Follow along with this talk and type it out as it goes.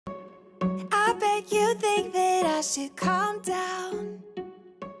make you think that I should calm down.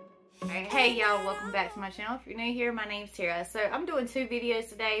 Hey y'all, welcome back to my channel. If you're new here, my name's Tarah. So I'm doing two videos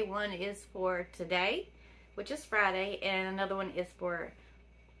today. One is for today, which is Friday, and another one is for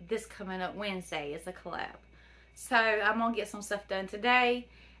this coming up Wednesday. It's a collab. So I'm gonna get some stuff done today,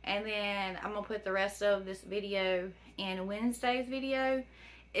 and then I'm gonna put the rest of this video in Wednesday's video.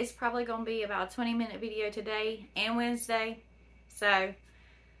 It's probably gonna be about a 20-minute video today and Wednesday. So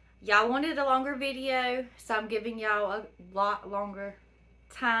y'all wanted a longer video, so I'm giving y'all a lot longer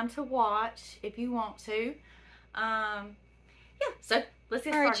time to watch if you want to. Yeah, so let's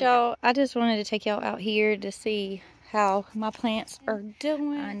get started. Alright y'all, I just wanted to take y'all out here to see how my plants are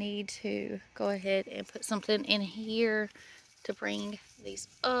doing. I need to go ahead and put something in here to bring these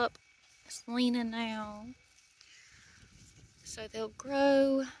up. It's leaning now, so they'll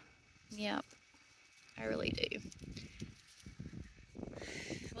grow. Yep, I really do.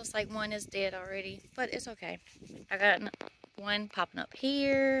 Looks like one is dead already, but it's okay. I got one popping up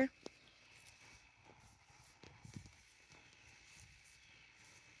here.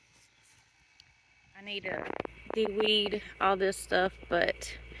 I need to de-weed all this stuff,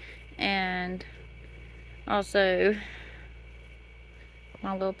 and also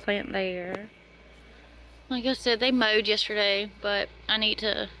my little plant there. Like I said, they mowed yesterday, but I need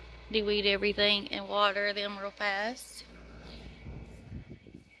to de-weed everything and water them real fast.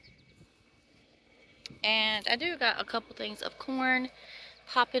 And I do got a couple things of corn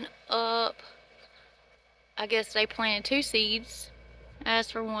popping up. I guess they planted 2 seeds. I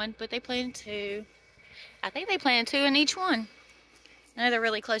asked for 1, but they planted 2. I think they planted 2 in each one. I know they're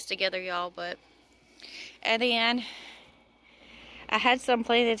really close together, y'all, but... And then I had some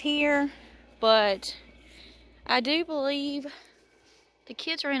planted here, but I do believe the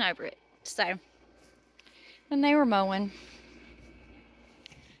kids ran over it. So, when they were mowing.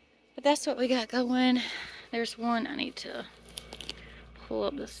 But that's what we got going. There's one. I need to pull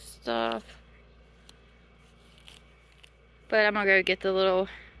up the stuff. But I'm going to go get the little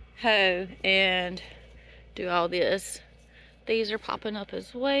hoe and do all this. These are popping up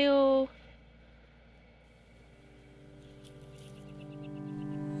as well.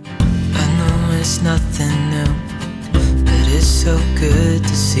 I know it's nothing new, but it's so good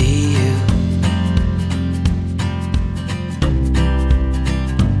to see you.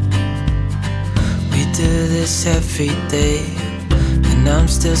 Do this every day, and I'm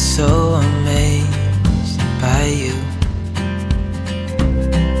still so amazed by you.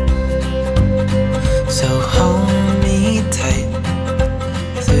 So hold me tight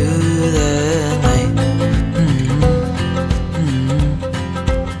through the night.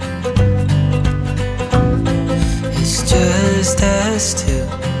 It's just us two,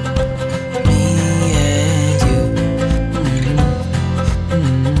 me and you.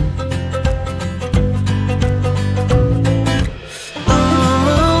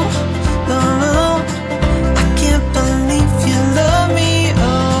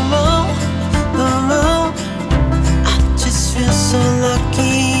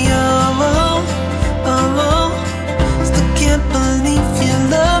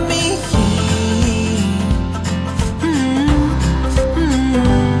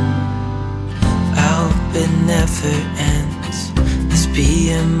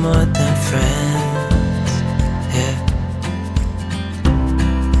 Being more than friends, yeah.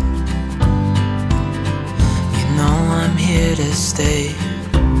 You know I'm here to stay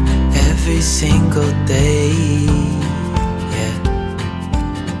every single day, yeah.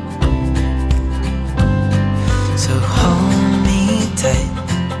 So hold me tight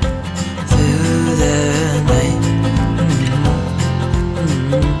through the night.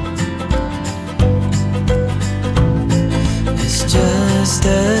 Just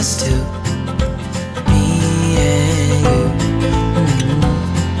us two, me and you.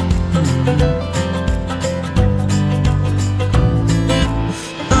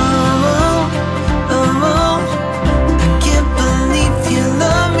 Oh, oh, oh, I can't believe you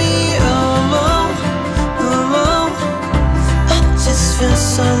love me. Oh, oh, oh, I just feel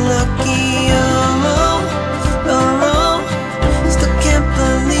so lucky. Oh, oh, oh, still can't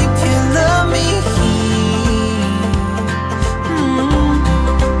believe you love me.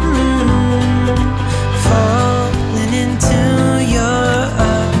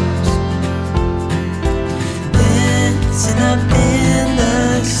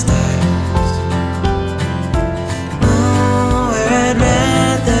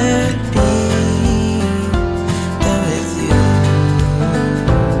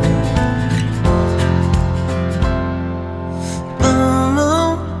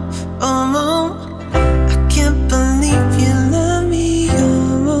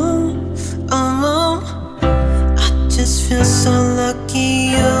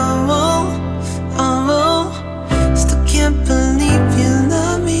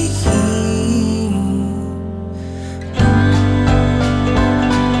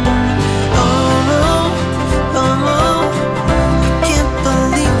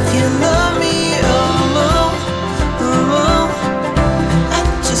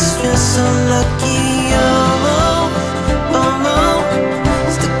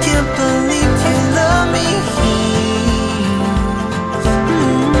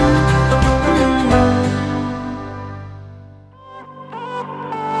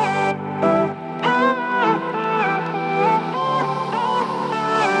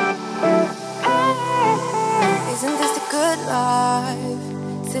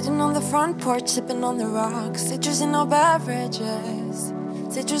 front porch, sipping on the rocks. Citrus in our beverages.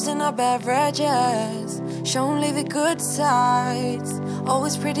 Citrus in our beverages. Show only the good sides.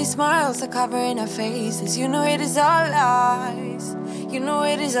 Always pretty smiles are covering our faces. You know it is all lies. You know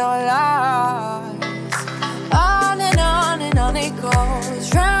it is all lies. On and on it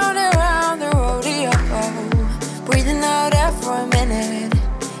goes. Round and round the rodeo. Breathing out air for a minute.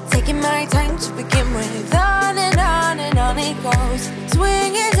 Taking my time to begin with. On and on it goes.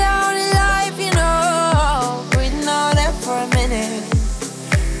 Swinging down in life, you know. Breathing out air for a minute.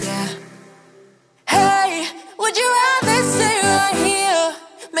 Yeah. Hey, would you rather stay right here?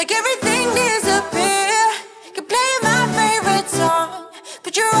 Make everything disappear. Keep playing my favorite song.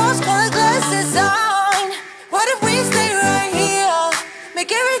 Put your rose-colored glasses on. What if we stay right here?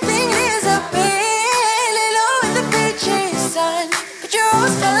 Make everything disappear. Lay low in the beaches, sun. Put your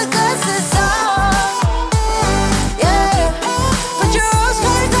rose-colored glasses on. Yeah. Put your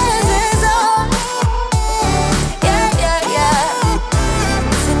rose-colored glasses on. Yeah.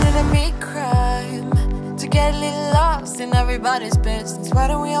 Listening to me crime. To get a little lost in everybody's business. Why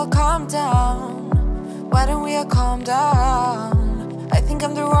don't we all calm down? Why don't we all calm down? I think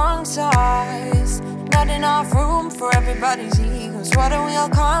I'm the wrong size. Not enough room for everybody's egos. Why don't we all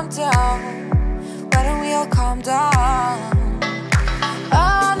calm down? Why don't we all calm down?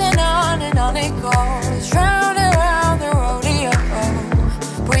 On and on it goes. Round and round the rodeo.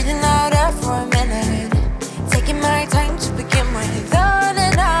 Breathing out air for a minute. Taking my time to begin with. On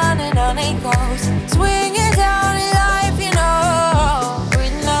and on it goes. Swinging down in life, you know.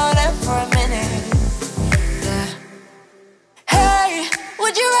 Breathing out air for a minute. Yeah. Hey,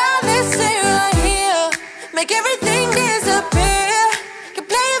 would you rather stay right here? Make everything disappear. Keep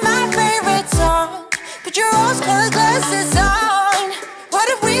playing my favorite song. Put your rose-colored glasses on. What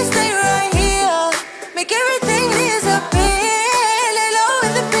if we stay right here? Make everything disappear. Lay low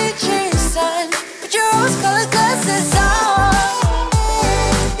in the beaches, sun. Put your rose-colored glasses on.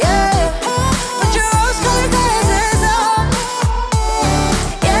 Yeah. Put your rose-colored glasses on.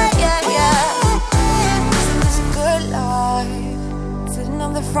 Yeah. It's a good life. Sitting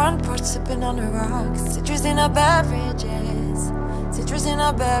on the front porch, sipping on the rocks. Citrus in our beverages. Citrus in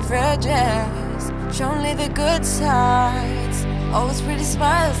our beverages. Show only the good sides. Always pretty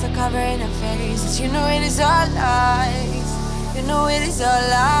smiles are covering our faces. You know it is all lies. You know it is all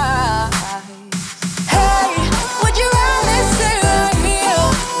lies. Hey, would you rather stay right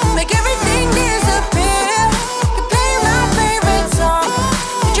here? Make everything disappear. Keep playing my favorite song.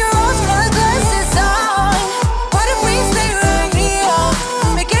 Put your rose-colored glasses on. What if we stay right here?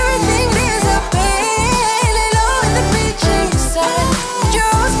 Make everything disappear. Lay low in the beaches, sun. Put your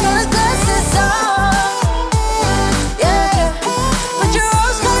rose-colored glasses on. Yeah. Put your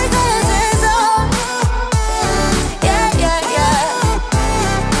rose-colored glasses on. Yeah.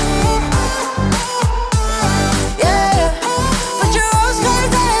 Yeah. Put your rose-colored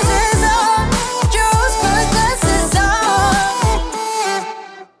glasses on. Put your rose-colored glasses on.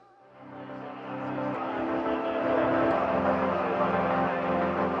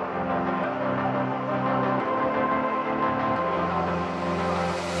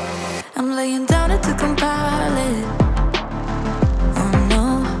 I'm laying down to compile it. Oh no,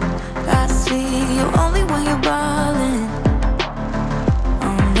 I see you only when you're ballin'.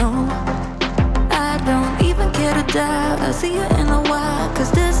 Oh no, I don't even care to doubt. I'll see you in a while,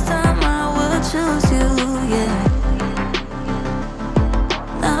 'cause this time I will choose you, yeah.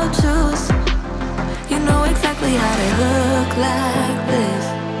 Now choose. You know exactly how to look like this.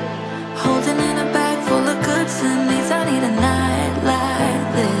 Holding in a bag full of goods and needs. I need a night like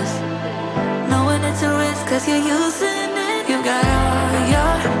this. Knowing it's a risk, 'cause you're using it. You got all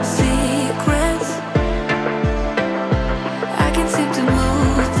your secrets. I can seem to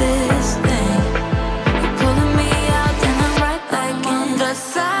move this thing. You're pulling me out and I'm right back in. The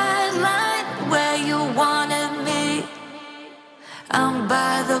sideline where you wanted me. I'm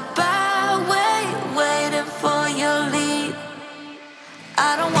by the byway, waiting for your lead.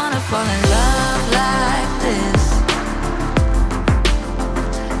 I don't wanna fall in love like this,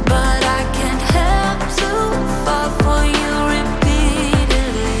 but I can't help to fall for you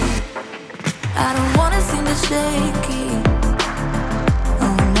repeatedly. I don't wanna seem to shaky.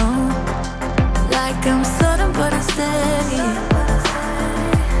 Oh no, like I'm sudden but I'm steady.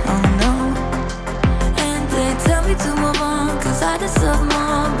 Oh no, and they tell me to move on, 'cause I deserve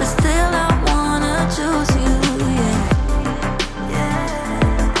more, but still I wanna choose you, yeah.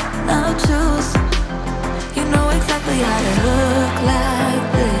 Now choose. You know exactly how to look like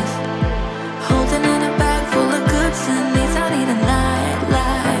this. Holding in a bag full of goods and needs. I need a night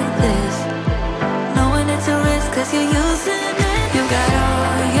like this. Knowing it's a risk, 'cause you're using it. You got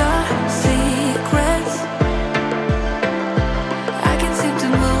all your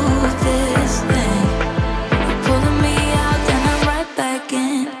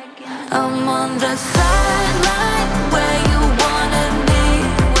I'm on the sideline where you wanted me.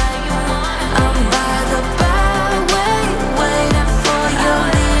 I'm by the byway, waiting for your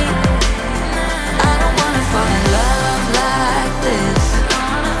lead. I don't wanna fall in love like this,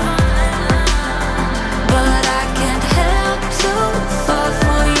 but I can't help to fall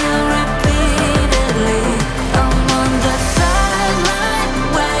for you repeatedly. I'm on the sideline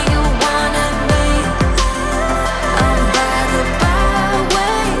where you wanted me. I'm by the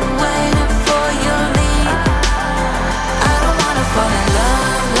byway, waiting for your lead. I don't wanna fall in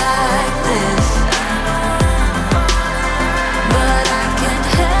love like this, but I can't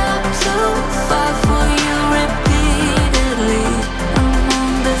help to fall for you repeatedly. I'm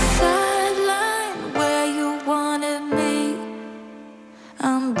on the sideline where you wanted me.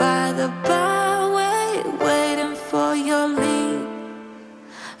 I'm by the byway, waiting for your lead.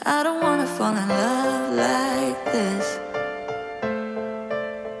 I don't wanna fall in love like this,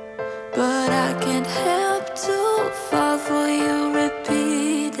 but I can't help to fall for you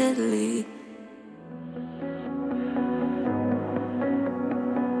repeatedly.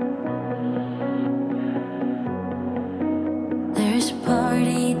 There's a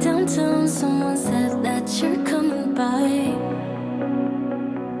party downtown, someone said that you're coming by.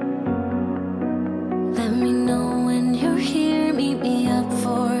 Let me know when you're here, meet me up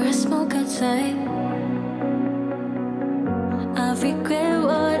for a smoke outside. I regret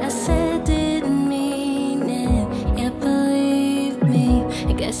what I said, didn't mean it. Yeah, believe me,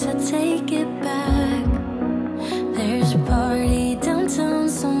 I guess I'll take it back. There's a party downtown,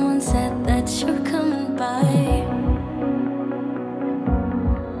 someone said that you're coming by.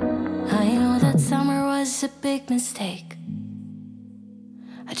 I know that summer was a big mistake.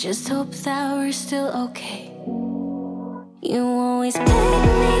 I just hope that we're still okay. You always pick me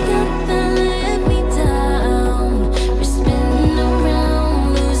up and let me down. We're spinning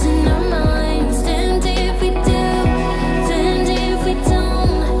around, losing our minds. Damned if we do, damned if we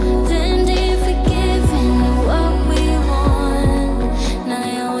don't, damned if we give in to what we want. And I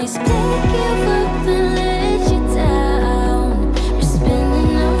always pick you up and let you down. We're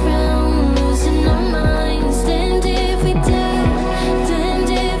spinning around, losing our minds. Damned if we do, damned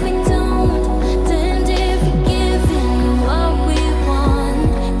if we don't, damned if we give in to what we want,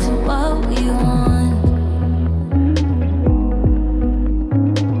 to what we want.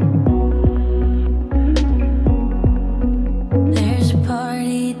 There's a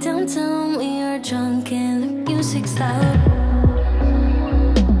party downtown, we are drunk and the music's loud.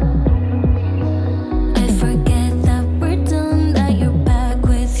 I forget that we're done, that you're back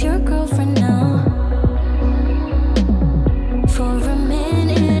with your girlfriend now. For a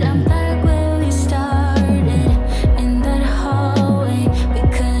minute, I'm back where we started, in that hallway. We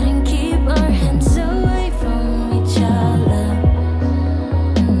couldn't keep our hands away from each other.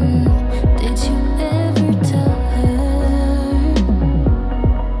 Did you ever tell her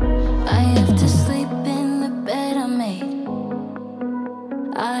I have to sleep in the bed I made?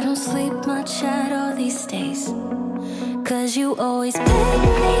 I don't sleep much at all these days, 'cause you always pick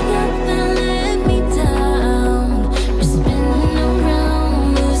me up and let me down. We're spinning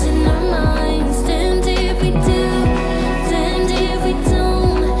around, losing our minds. Damned if we do, damned if we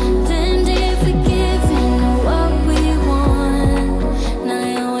don't, damned if we give in to what we want. And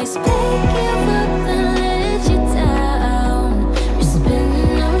I always pick you up and let you down. We're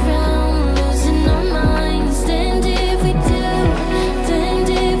spinning around, losing our minds. Damned if we do, damned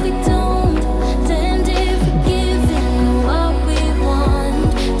if we don't, damned if we give in to what we want,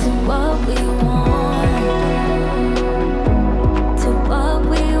 to what we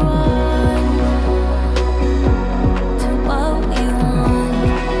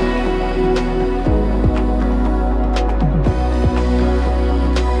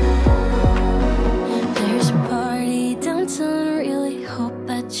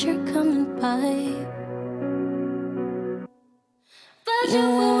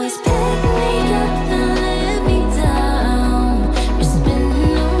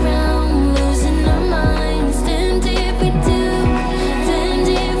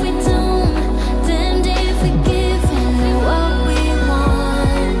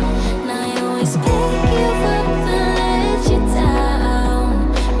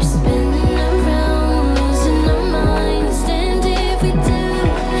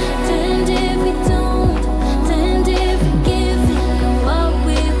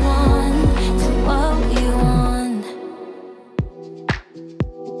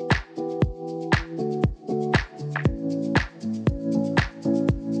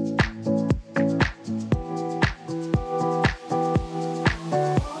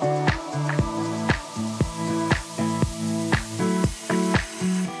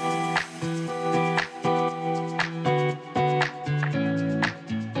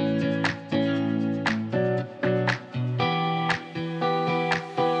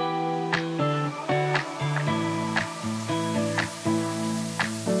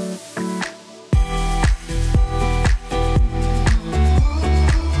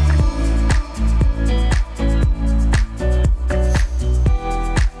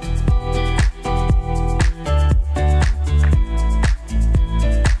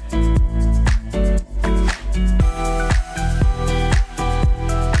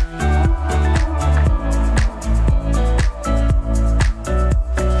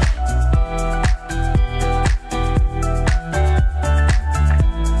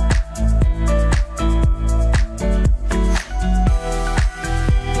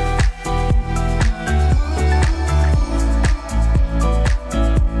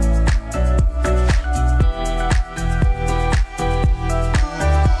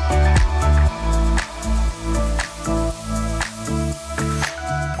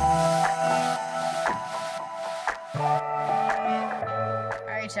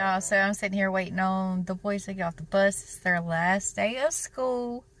y'all. So I'm sitting here waiting on the boys to get off the bus. It's their last day of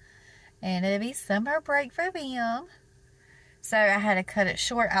school, and it'll be summer break for them. So I had to cut it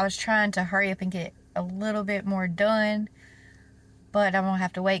short. I was trying to hurry up and get a little bit more done, but I'm gonna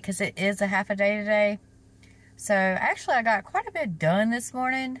have to wait because it is a half a day today. So actually I got quite a bit done this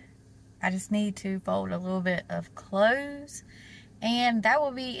morning. I just need to fold a little bit of clothes, and that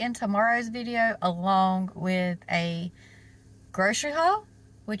will be in tomorrow's video along with a grocery haul,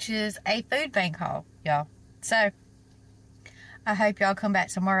 which is a food bank haul, y'all. So I hope y'all come back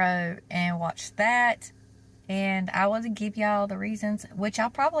tomorrow and watch that, and I will give y'all the reasons, which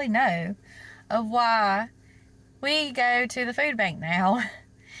y'all probably know, of why we go to the food bank now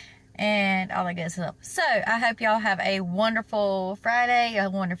and all that good stuff. So I hope y'all have a wonderful Friday, a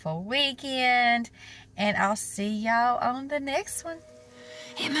wonderful weekend, and I'll see y'all on the next one.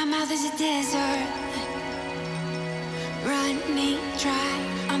 In my mouth is a desert, running dry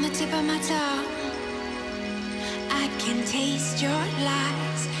on the tip of my tongue. I can taste your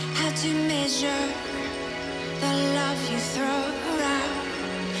lies, how to measure the love you throw around.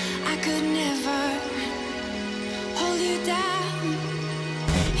 I could never hold you down.